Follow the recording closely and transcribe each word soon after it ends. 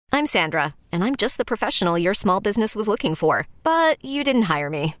I'm Sandra, and I'm just the professional your small business was looking for. But you didn't hire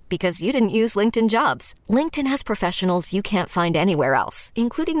me because you didn't use LinkedIn Jobs. LinkedIn has professionals you can't find anywhere else,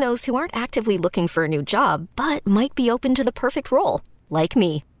 including those who aren't actively looking for a new job, but might be open to the perfect role, like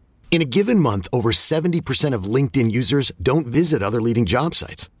me. In a given month, over 70% of LinkedIn users don't visit other leading job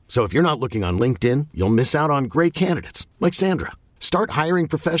sites. So if you're not looking on LinkedIn, you'll miss out on great candidates like Sandra. Start hiring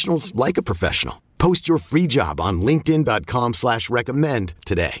professionals like a professional. Post your free job on linkedin.com/recommend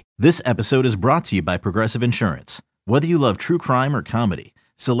today. This episode is brought to you by Progressive Insurance. Whether you love true crime or comedy,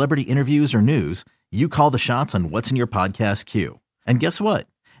 celebrity interviews or news, you call the shots on what's in your podcast queue. And guess what?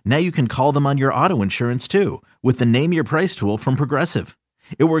 Now you can call them on your auto insurance too with the Name Your Price tool from Progressive.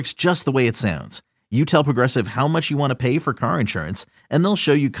 It works just the way it sounds. You tell Progressive how much you want to pay for car insurance, and they'll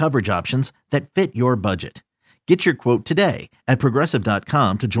show you coverage options that fit your budget. Get your quote today at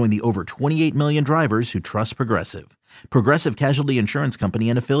Progressive.com to join the over 28 million drivers who trust Progressive. Progressive Casualty Insurance Company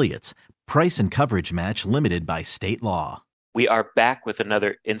and Affiliates. Price and coverage match limited by state law. We are back with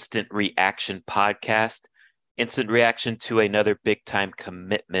another Instant Reaction podcast. Instant reaction to another big-time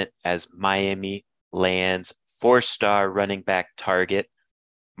commitment as Miami lands four-star running back target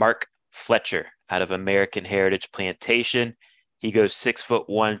Mark Fletcher out of American Heritage Plantation. He goes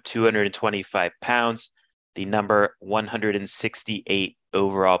 6'1", 225 pounds. The number 168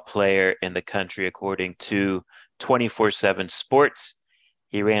 overall player in the country, according to 24/7 Sports.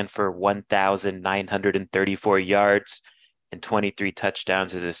 He ran for 1,934 yards and 23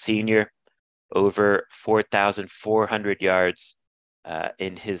 touchdowns as a senior, over 4,400 yards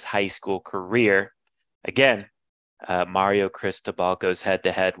in his high school career. Again, Mario Cristobal goes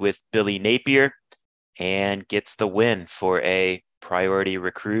head-to-head with Billy Napier and gets the win for a priority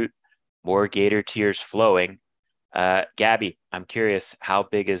recruit. More Gator tears flowing. Gabby, I'm curious, how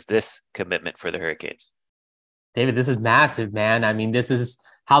big is this commitment for the Hurricanes? David, this is massive, man. I mean, this is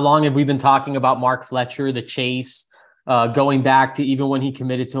how long have we been talking about Mark Fletcher, the chase, going back to even when he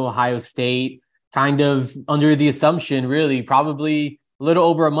committed to Ohio State, kind of under the assumption, really, probably a little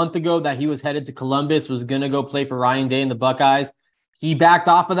over a month ago that he was headed to Columbus, was going to go play for Ryan Day and the Buckeyes. He backed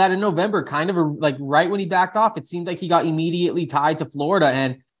off of that in November, kind of like right when he backed off, it seemed like he got immediately tied to Florida.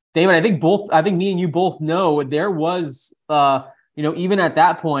 And David, I think me and you both know there was, even at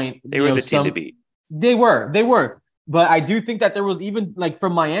that point, they were the team to beat. They were. But I do think that there was, even like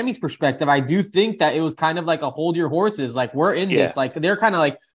from Miami's perspective, I do think that it was kind of like a hold your horses. Like, we're in this. Like, they're kind of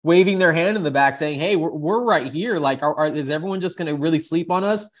like waving their hand in the back saying, hey, we're right here. Like, is everyone just going to really sleep on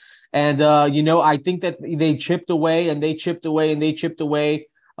us? And, I think that they chipped away and they chipped away and they chipped away.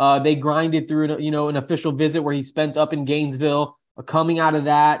 They grinded through, an official visit where he spent up in Gainesville. Coming out of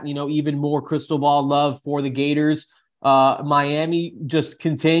that, even more crystal ball love for the Gators. Miami just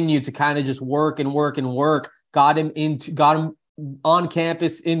continued to kind of just work and work and work. Got him on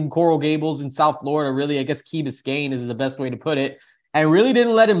campus in Coral Gables in South Florida. Really, I guess Key Biscayne is the best way to put it. And really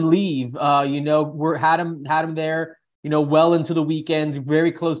didn't let him leave. Had him there. Well into the weekend,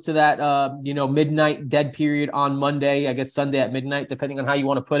 very close to that. Midnight dead period on Monday. I guess Sunday at midnight, depending on how you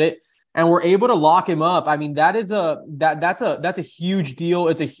want to put it. And we're able to lock him up. I mean, that's a huge deal.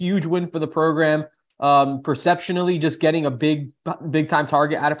 It's a huge win for the program. Perceptionally, just getting a big time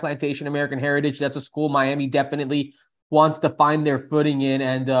target out of Plantation American Heritage. That's a school Miami definitely wants to find their footing in.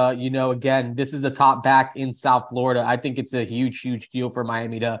 And, again, this is a top back in South Florida. I think it's a huge, huge deal for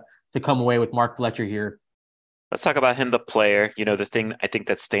Miami to come away with Mark Fletcher here. Let's talk about him, the player. The thing I think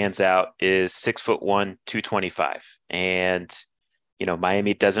that stands out is 6'1", 225. And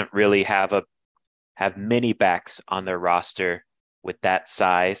Miami doesn't really have many backs on their roster with that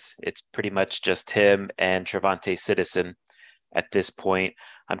size. It's pretty much just him and Trevante Citizen at this point.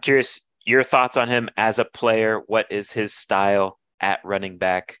 I'm curious your thoughts on him as a player. What is his style at running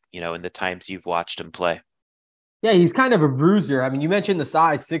back, in the times you've watched him play? Yeah, he's kind of a bruiser. I mean, you mentioned the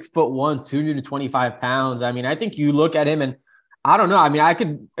size, 6'1", 225 pounds. I mean, I think you look at him and I don't know. I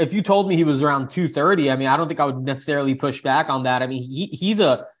mean, if you told me he was around 230, I mean, I don't think I would necessarily push back on that. I mean, he's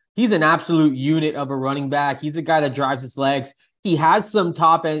an absolute unit of a running back. He's a guy that drives his legs. He has some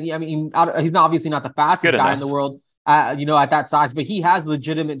top end. I mean, he's obviously not the fastest guy in the world, at that size, but he has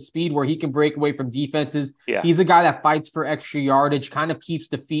legitimate speed where he can break away from defenses. Yeah. He's a guy that fights for extra yardage, kind of keeps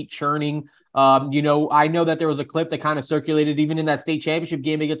the feet churning. I know that there was a clip that kind of circulated even in that state championship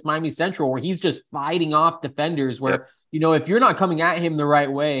game against Miami Central where he's just fighting off defenders where, if you're not coming at him the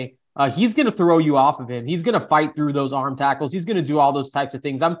right way, he's going to throw you off of him. He's going to fight through those arm tackles. He's going to do all those types of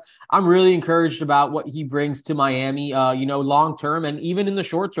things. I'm really encouraged about what he brings to Miami, long term and even in the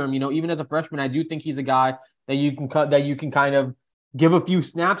short term. Even as a freshman, I do think he's a guy that you can kind of give a few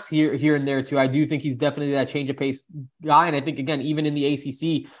snaps here and there too. I do think he's definitely that change of pace guy. And I think, again, even in the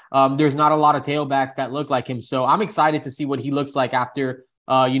ACC, there's not a lot of tailbacks that look like him. So I'm excited to see what he looks like after,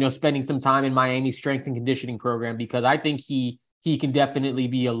 spending some time in Miami's strength and conditioning program, because I think he can definitely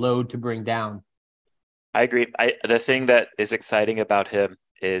be a load to bring down. I agree. The thing that is exciting about him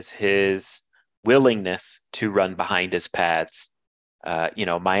is his willingness to run behind his pads.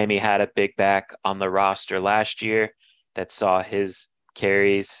 Miami had a big back on the roster last year that saw his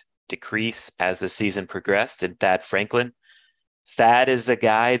carries decrease as the season progressed, and Thad Franklin. Thad is a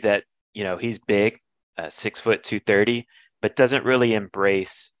guy that, he's big, 6 foot 230, but doesn't really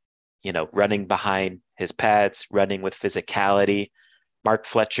embrace, running behind his pads, running with physicality. Mark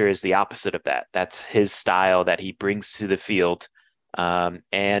Fletcher is the opposite of that. That's his style that he brings to the field.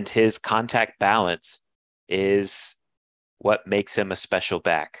 And his contact balance is what makes him a special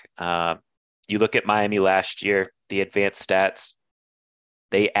back. You look at Miami last year, the advanced stats,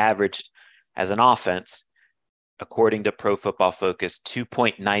 they averaged as an offense, according to Pro Football Focus,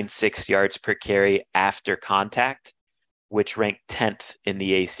 2.96 yards per carry after contact, which ranked 10th in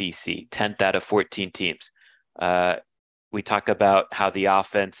the ACC, 10th out of 14 teams. We talk about how the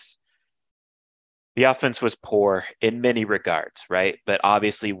offense was poor in many regards, right? But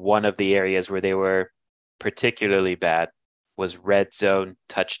obviously one of the areas where they were particularly bad was red zone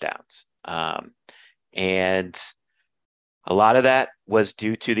touchdowns. And a lot of that was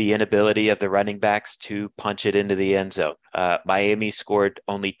due to the inability of the running backs to punch it into the end zone. Miami scored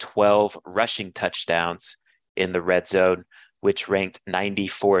only 12 rushing touchdowns in the red zone, which ranked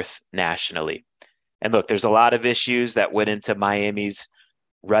 94th nationally. And look, there's a lot of issues that went into Miami's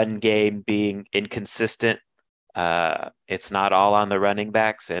run game being inconsistent. It's not all on the running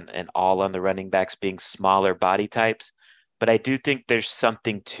backs and all on the running backs being smaller body types. But I do think there's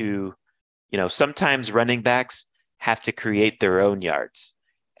something to, sometimes running backs have to create their own yards.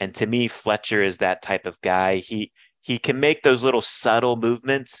 And to me, Fletcher is that type of guy. He can make those little subtle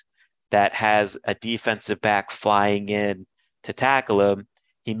movements that has a defensive back flying in to tackle him.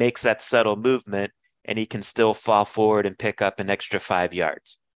 He makes that subtle movement and he can still fall forward and pick up an extra 5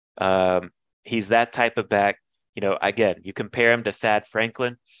 yards. He's that type of back. Again, you compare him to Thad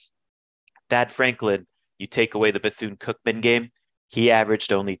Franklin. Thad Franklin, you take away the Bethune-Cookman game, he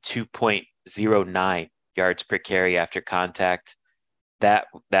averaged only 2.09 yards per carry after contact. That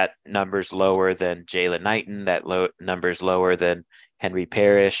number's lower than Jalen Knighton. That number's lower than Henry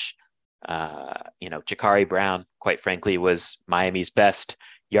Parrish. Jakari Brown, quite frankly, was Miami's best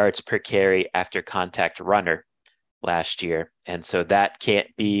yards per carry after contact runner last year. And so that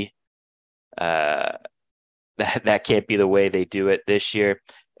can't be that can't be the way they do it this year.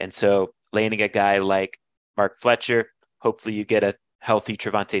 And so landing a guy like Mark Fletcher, hopefully you get a healthy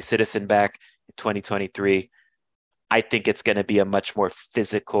Trevante Citizen back in 2023. I think it's going to be a much more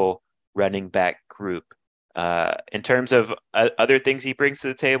physical running back group. In terms of other things he brings to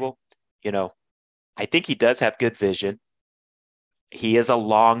the table, I think he does have good vision. He is a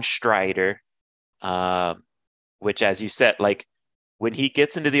long strider, which, as you said, like when he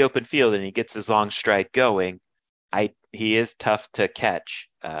gets into the open field and he gets his long stride going, he is tough to catch.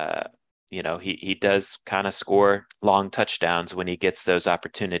 He does kind of score long touchdowns when he gets those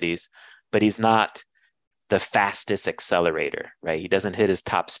opportunities, but he's not the fastest accelerator, right? He doesn't hit his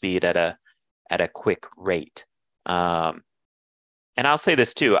top speed at a quick rate. And I'll say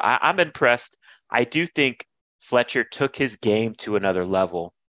this too, I'm impressed. I do think Fletcher took his game to another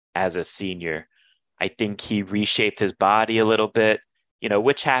level as a senior. I think he reshaped his body a little bit,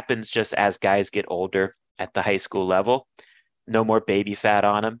 which happens just as guys get older at the high school level. No more baby fat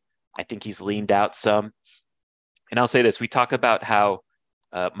on him. I think he's leaned out some. And I'll say this, we talk about how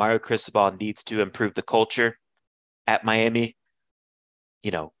Mario Cristobal needs to improve the culture at Miami.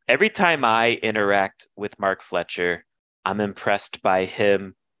 Every time I interact with Mark Fletcher, I'm impressed by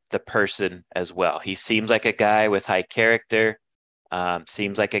him, the person as well. He seems like a guy with high character,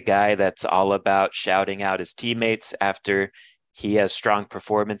 seems like a guy that's all about shouting out his teammates after he has strong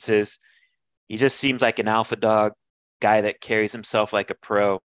performances. He just seems like an alpha dog, guy that carries himself like a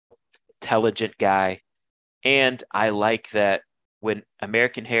pro, intelligent guy. And I like that when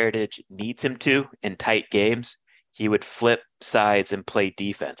American Heritage needs him to in tight games, he would flip sides and play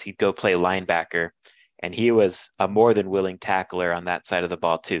defense. He'd go play linebacker. And he was a more than willing tackler on that side of the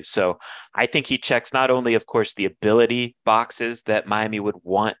ball too. So I think he checks not only, of course, the ability boxes that Miami would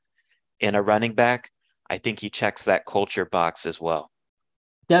want in a running back, I think he checks that culture box as well.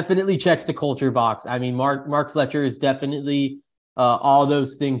 Definitely checks the culture box. I mean, Mark Fletcher is definitely all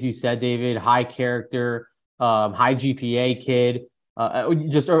those things you said, David. High character, high GPA kid.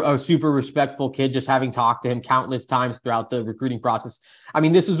 just a super respectful kid, just having talked to him countless times throughout the recruiting process. I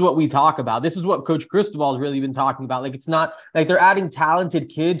mean, this is what we talk about. This is what Coach Cristobal has really been talking about. Like, it's not like they're adding talented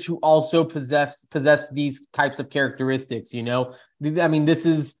kids who also possess these types of characteristics, you know? I mean, this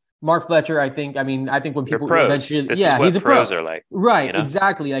is Mark Fletcher. I think when people eventually, this is what pros are like. Right. You know?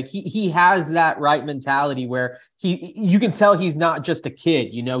 Exactly. Like he has that right mentality where you can tell he's not just a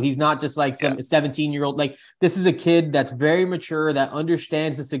kid, you know, he's not just like some 17-year-old. Like, this is a kid that's very mature, that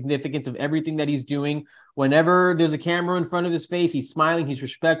understands the significance of everything that he's doing. Whenever there's a camera in front of his face, he's smiling, he's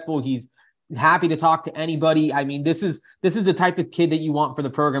respectful, he's happy to talk to anybody. I mean, this is the type of kid that you want for the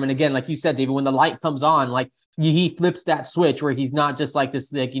program. And again, like you said, David, when the light comes on, like he flips that switch where he's not just like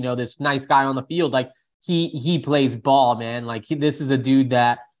this, like, you know, this nice guy on the field. Like he plays ball, man. Like this is a dude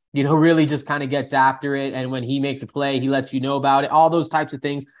that, you know, really just kind of gets after it. And when he makes a play, he lets you know about it, all those types of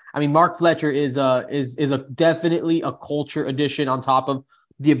things. I mean, Mark Fletcher is a definitely a culture addition on top of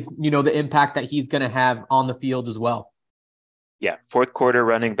the, you know, the impact that he's going to have on the field as well. Yeah. Fourth quarter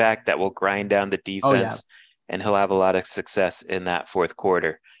running back that will grind down the defense, and he'll have a lot of success in that fourth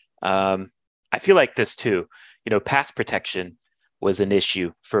quarter. I feel like this too, you know, pass protection was an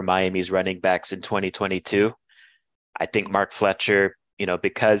issue for Miami's running backs in 2022. I think Mark Fletcher, you know,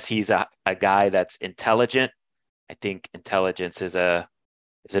 because he's a guy that's intelligent, I think intelligence is an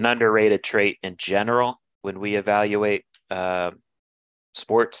underrated trait in general when we evaluate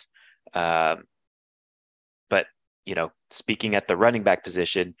sports. But, you know, speaking at the running back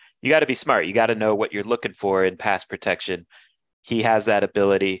position, you got to be smart. You got to know what you're looking for in pass protection. He has that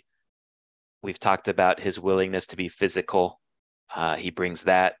ability. We've talked about his willingness to be physical. He brings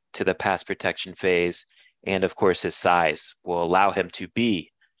that to the pass protection phase. And of course, his size will allow him to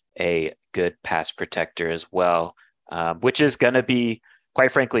be a good pass protector as well, which is going to be,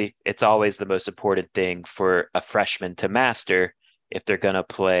 quite frankly, it's always the most important thing for a freshman to master if they're going to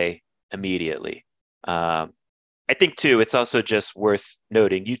play immediately. I think, too, it's also just worth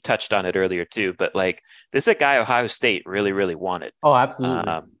noting, you touched on it earlier, too, but like this is a guy Ohio State really, really wanted. Oh, absolutely.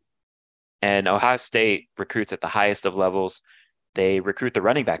 And Ohio State recruits at the highest of levels. They recruit the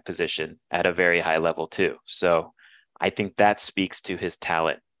running back position at a very high level, too. So I think that speaks to his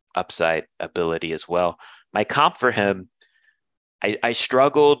talent, upside, ability as well. My comp for him, I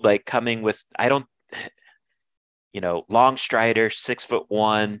struggled like coming with, long strider,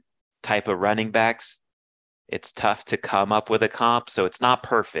 6'1" type of running backs. It's tough to come up with a comp, so it's not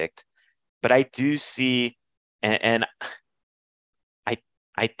perfect. But I do see, and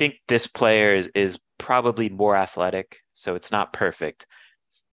I think this player is probably more athletic, so it's not perfect.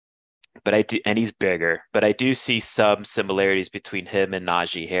 But I do, and he's bigger. But I do see some similarities between him and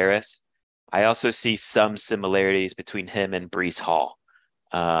Najee Harris. I also see some similarities between him and Breece Hall.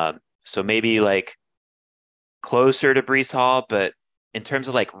 So maybe like closer to Breece Hall, but in terms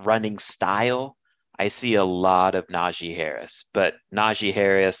of like running style, I see a lot of Najee Harris. But Najee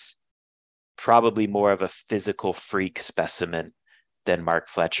Harris, probably more of a physical freak specimen than Mark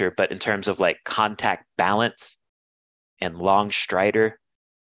Fletcher. But in terms of like contact balance and long strider,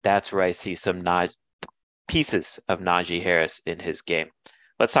 that's where I see some pieces of Najee Harris in his game.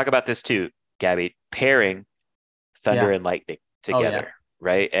 Let's talk about this too, Gabby. Pairing Thunder and Lightning together,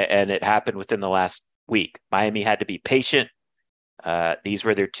 right? And it happened within the last week. Miami had to be patient. These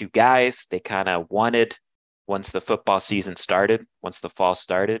were their two guys. They kind of wanted, once the football season started, once the fall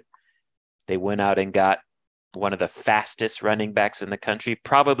started, they went out and got one of the fastest running backs in the country,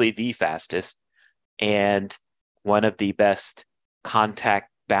 probably the fastest, and one of the best contact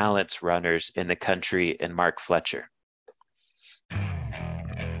balance runners in the country in Mark Fletcher.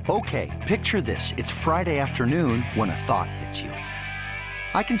 Okay, picture this. It's Friday afternoon when a thought hits you.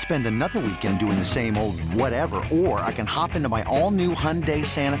 I can spend another weekend doing the same old whatever, or I can hop into my all-new Hyundai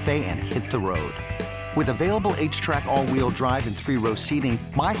Santa Fe and hit the road. With available H-Track all-wheel drive and 3-row seating,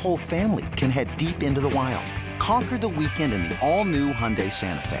 my whole family can head deep into the wild. Conquer the weekend in the all-new Hyundai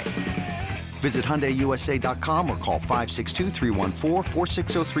Santa Fe. Visit HyundaiUSA.com or call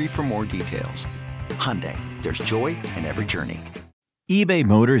 562-314-4603 for more details. Hyundai, there's joy in every journey. eBay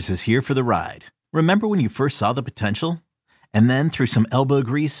Motors is here for the ride. Remember when you first saw the potential? And then through some elbow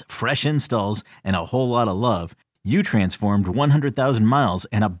grease, fresh installs, and a whole lot of love, you transformed 100,000 miles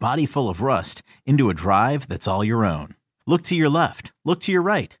and a body full of rust into a drive that's all your own. Look to your left. Look to your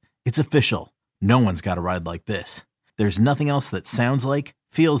right. It's official. No one's got a ride like this. There's nothing else that sounds like,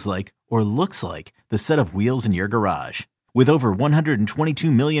 feels like, or looks like the set of wheels in your garage. With over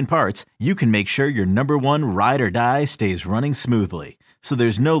 122 million parts, you can make sure your number one ride or die stays running smoothly, so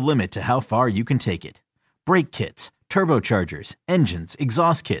there's no limit to how far you can take it. Brake kits, turbochargers, engines,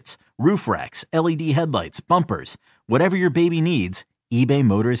 exhaust kits, roof racks, LED headlights, bumpers, whatever your baby needs, eBay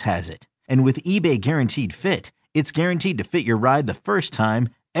Motors has it. And with eBay Guaranteed Fit, it's guaranteed to fit your ride the first time,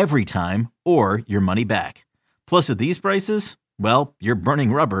 every time, or your money back. Plus, at these prices, well, you're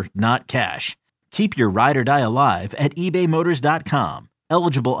burning rubber, not cash. Keep your ride or die alive at ebaymotors.com.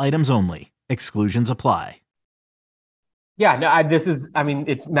 Eligible items only. Exclusions apply. Yeah, no,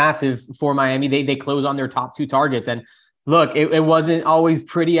 it's massive for Miami. They close on their top two targets. And look, it wasn't always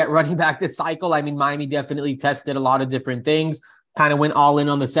pretty at running back this cycle. I mean, Miami definitely tested a lot of different things, kind of went all in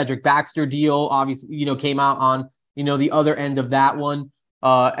on the Cedric Baxter deal, obviously, came out on, the other end of that one.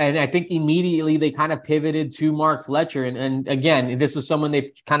 And I think immediately they kind of pivoted to Mark Fletcher. And again, this was someone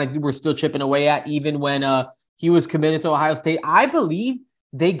they kind of were still chipping away at, even when he was committed to Ohio State. I believe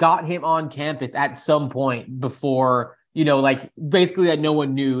they got him on campus at some point before, basically that no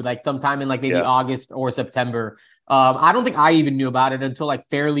one knew, like sometime in like maybe August or September. I don't think I even knew about it until like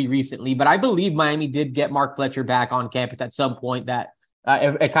fairly recently, but I believe Miami did get Mark Fletcher back on campus at some point that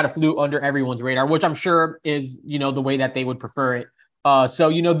it kind of flew under everyone's radar, which I'm sure is, the way that they would prefer it.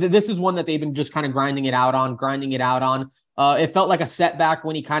 This is one that they've been just kind of grinding it out on. It felt like a setback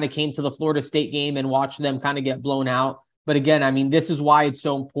when he kind of came to the Florida State game and watched them kind of get blown out. But again, I mean, this is why it's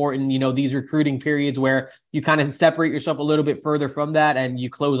so important, these recruiting periods where you kind of separate yourself a little bit further from that and you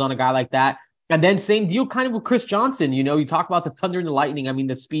close on a guy like that. And then same deal kind of with Chris Johnson. You talk about the Thunder and the Lightning. I mean,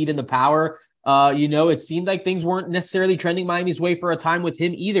 the speed and the power, it seemed like things weren't necessarily trending Miami's way for a time with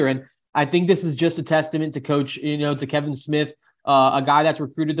him either. And I think this is just a testament to coach, to Kevin Smith, a guy that's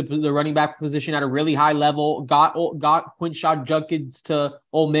recruited the running back position at a really high level, got Quinshon Judkins to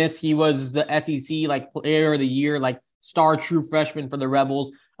Ole Miss. He was the SEC like player of the year, like star true freshman for the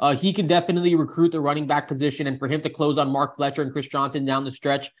Rebels. He can definitely recruit the running back position, and for him to close on Mark Fletcher and Chris Johnson down the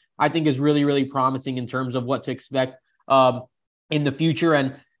stretch, I think is really, really promising in terms of what to expect in the future.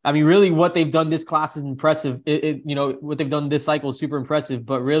 And I mean, really what they've done this class is impressive. What they've done this cycle is super impressive,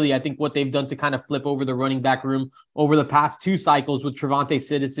 but really I think what they've done to kind of flip over the running back room over the past two cycles with Trevante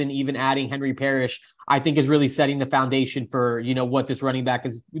Citizen, even adding Henry Parrish, I think is really setting the foundation for, what this running back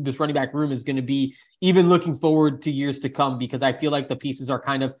room is going to be, even looking forward to years to come, because I feel like the pieces are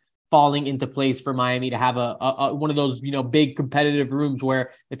kind of falling into place for Miami to have a one of those, big competitive rooms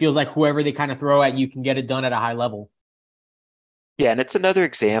where it feels like whoever they kind of throw at you can get it done at a high level. Yeah, and it's another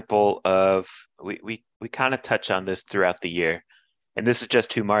example of we kind of touch on this throughout the year. And this is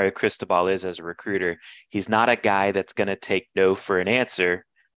just who Mario Cristobal is as a recruiter. He's not a guy that's going to take no for an answer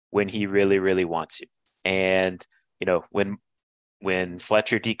when he really, really wants you. And, when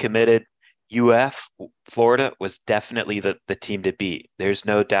Fletcher decommitted, Florida was definitely the team to beat. There's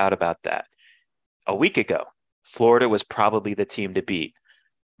no doubt about that. A week ago, Florida was probably the team to beat.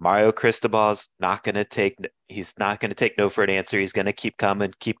 Mario Cristobal's he's not going to take no for an answer. He's going to keep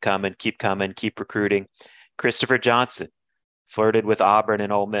coming, keep recruiting. Christopher Johnson flirted with Auburn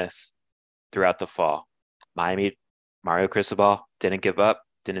and Ole Miss throughout the fall. Mario Cristobal didn't give up,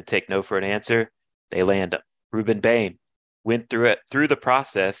 didn't take no for an answer. They land him. Ruben Bain went through the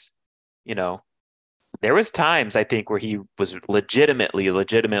process. There was times I think where he was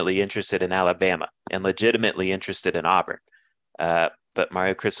legitimately interested in Alabama and legitimately interested in Auburn. But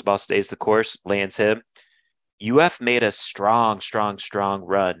Mario Cristobal stays the course, lands him. UF made a strong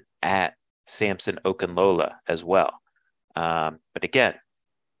run at Samson Okunlola as well. But again,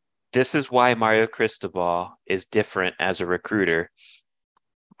 this is why Mario Cristobal is different as a recruiter.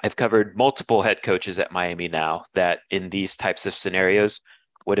 I've covered multiple head coaches at Miami now that in these types of scenarios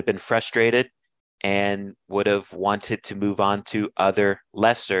would have been frustrated and would have wanted to move on to other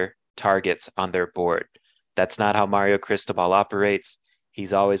lesser targets on their board. That's not how Mario Cristobal operates.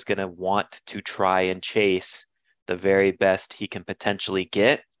 He's always going to want to try and chase the very best he can potentially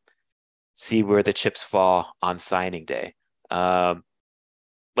get, see where the chips fall on signing day.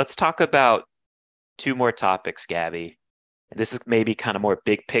 Let's talk about two more topics, Gabby. And this is maybe kind of more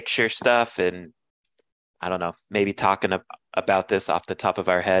big picture stuff. And I don't know, maybe talking about this off the top of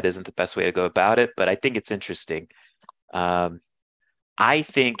our head isn't the best way to go about it, but I think it's interesting. I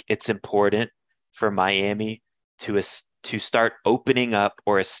think it's important for Miami to start opening up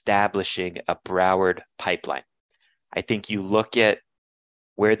or establishing a Broward pipeline. I think you look at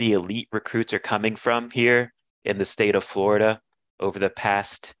where the elite recruits are coming from here in the state of Florida over the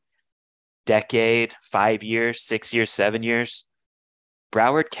past decade, 5 years, 6 years, 7 years.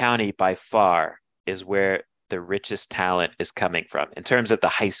 Broward County by far is where the richest talent is coming from in terms of the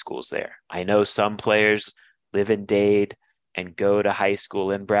high schools there. I know some players live in Dade and go to high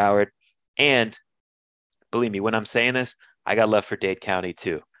school in Broward. And believe me, when I'm saying this, I got love for Dade County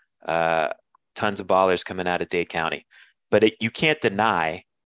too. Tons of ballers coming out of Dade County. But you can't deny,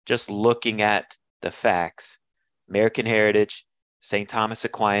 just looking at the facts, American Heritage, St. Thomas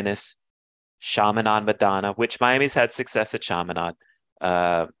Aquinas, Chaminade Madonna, which Miami's had success at Chaminade.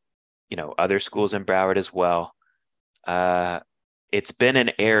 Other schools in Broward as well. It's been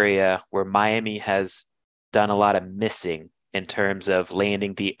an area where Miami has done a lot of missing in terms of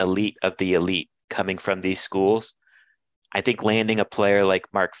landing the elite of the elite coming from these schools. I think landing a player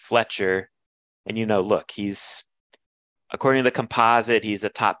like Mark Fletcher, and look, he's, according to the composite, he's a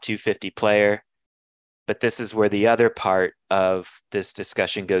top 250 player. But this is where the other part of this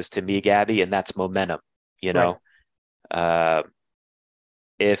discussion goes to me, Gabby, and that's momentum.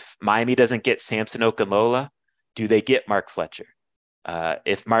 If Miami doesn't get Samson Okunlola, do they get Mark Fletcher?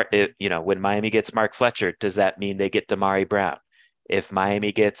 When Miami gets Mark Fletcher, does that mean they get Damari Brown? If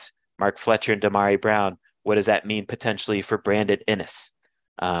Miami gets Mark Fletcher and Damari Brown, what does that mean potentially for Brandon Inniss?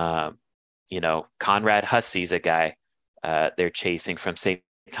 Conrad Hussey's a guy they're chasing from St.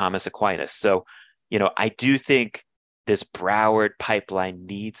 Thomas Aquinas. So, I do think this Broward pipeline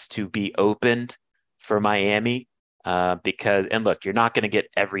needs to be opened for Miami because look, you're not going to get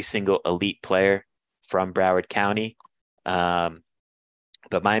every single elite player from Broward County.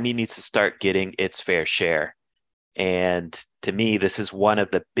 But Miami needs to start getting its fair share. And to me, this is one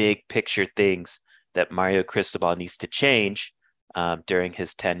of the big picture things that Mario Cristobal needs to change during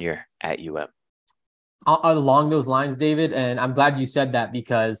his tenure at UM. Along those lines, David, and I'm glad you said that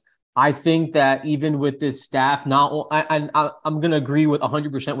because I think that even with this staff, I'm going to agree with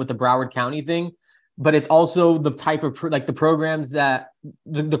 100% with the Broward County thing, but it's also the type of the programs that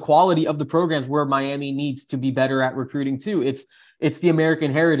the quality of the programs where Miami needs to be better at recruiting too. It's the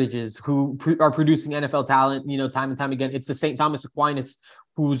American Heritages who are producing NFL talent, time and time again. It's the St. Thomas Aquinas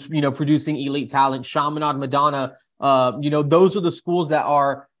who's, producing elite talent. Chaminade Madonna, those are the schools that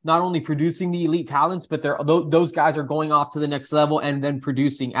are not only producing the elite talents, but those guys are going off to the next level and then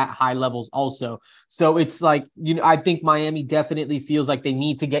producing at high levels also. So it's like, I think Miami definitely feels like they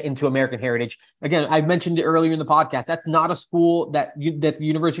need to get into American Heritage. Again, I mentioned it earlier in the podcast. That's not a school that the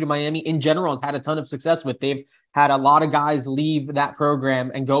University of Miami in general has had a ton of success with. They've had a lot of guys leave that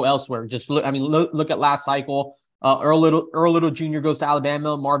program and go elsewhere. Just look at last cycle. Earl Little Jr. goes to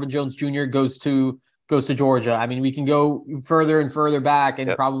Alabama. Marvin Jones Jr. goes to Georgia. I mean, we can go further and further back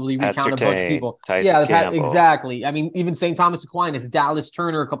and probably recount a bunch of people. Exactly. I mean, even St. Thomas Aquinas, Dallas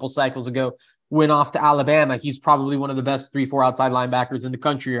Turner a couple cycles ago went off to Alabama. He's probably one of the best 3-4 outside linebackers in the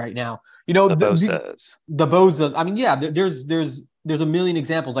country right now. The Bozas. I mean, yeah, there's a million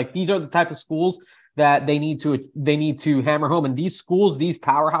examples. Like these are the type of schools that they need to hammer home. And these schools, these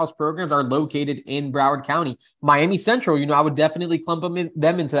powerhouse programs are located in Broward County. Miami Central, I would definitely clump them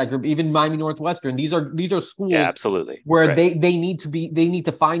into that group. Even Miami Northwestern. These are schools absolutely where right. they need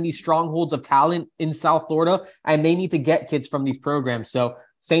to find these strongholds of talent in South Florida, and they need to get kids from these programs. So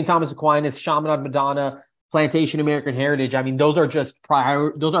St. Thomas Aquinas, Chaminade Madonna, Plantation American Heritage. I mean, those are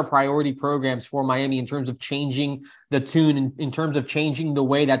priority programs for Miami in terms of changing the tune, in terms of changing the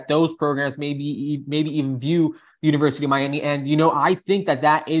way that those programs maybe even view University of Miami. And, I think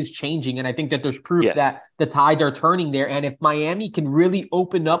that is changing. And I think that there's proof that the tides are turning there. And if Miami can really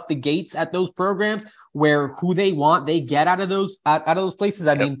open up the gates at those programs where who they want, they get out of those places.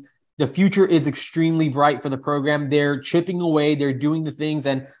 I mean, the future is extremely bright for the program. They're chipping away. They're doing the things.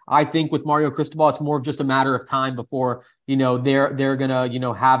 And I think with Mario Cristobal, it's more of just a matter of time before, they're going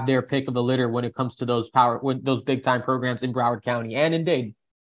to, have their pick of the litter when it comes to those big time programs in Broward County and in Dade.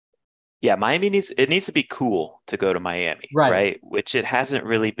 Yeah, Miami needs to be cool to go to Miami, right? Which it hasn't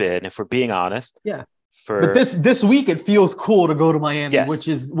really been, if we're being honest. Yeah. But this week it feels cool to go to Miami, which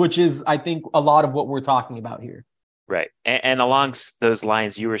is I think a lot of what we're talking about here. Right. And along those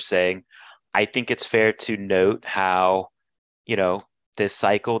lines you were saying, I think it's fair to note how, this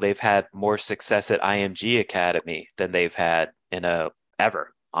cycle they've had more success at IMG Academy than they've had in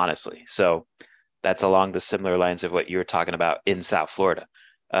ever, honestly. So that's along the similar lines of what you were talking about in South Florida.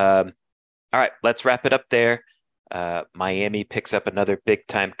 All right, let's wrap it up there. Miami picks up another big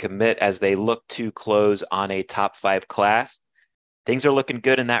time commit as they look to close on a top 5 class. Things are looking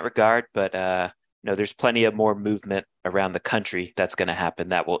good in that regard, but there's plenty of more movement around the country that's going to happen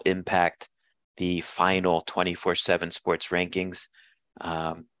that will impact the final 24/7 sports rankings.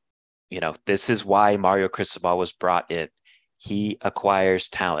 This is why Mario Cristobal was brought in. He acquires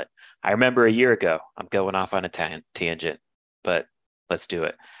talent. I remember a year ago, I'm going off on a tangent, but let's do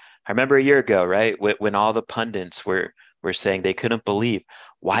it. I remember a year ago, right, when all the pundits were saying they couldn't believe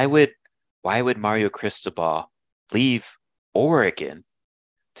why would Mario Cristobal leave Oregon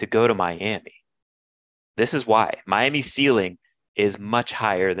to go to Miami? This is why. Miami's ceiling is much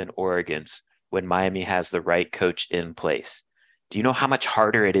higher than Oregon's when Miami has the right coach in place. Do you know how much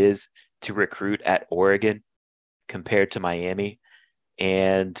harder it is to recruit at Oregon compared to Miami?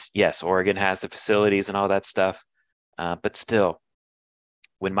 And yes, Oregon has the facilities and all that stuff. But still,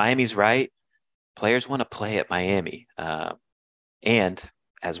 when Miami's right, players want to play at Miami. And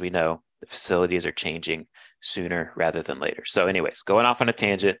as we know, the facilities are changing sooner rather than later. So anyways, going off on a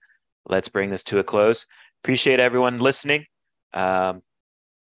tangent, let's bring this to a close. Appreciate everyone listening.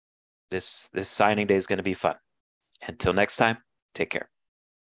 This signing day is going to be fun. Until next time, take care.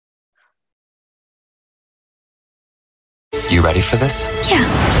 You ready for this? Yeah.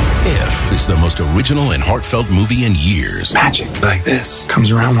 If is the most original and heartfelt movie in years. Magic like this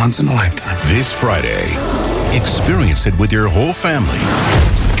comes around once in a lifetime. This Friday, experience it with your whole family.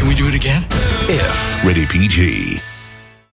 Can we do it again? If, rated PG.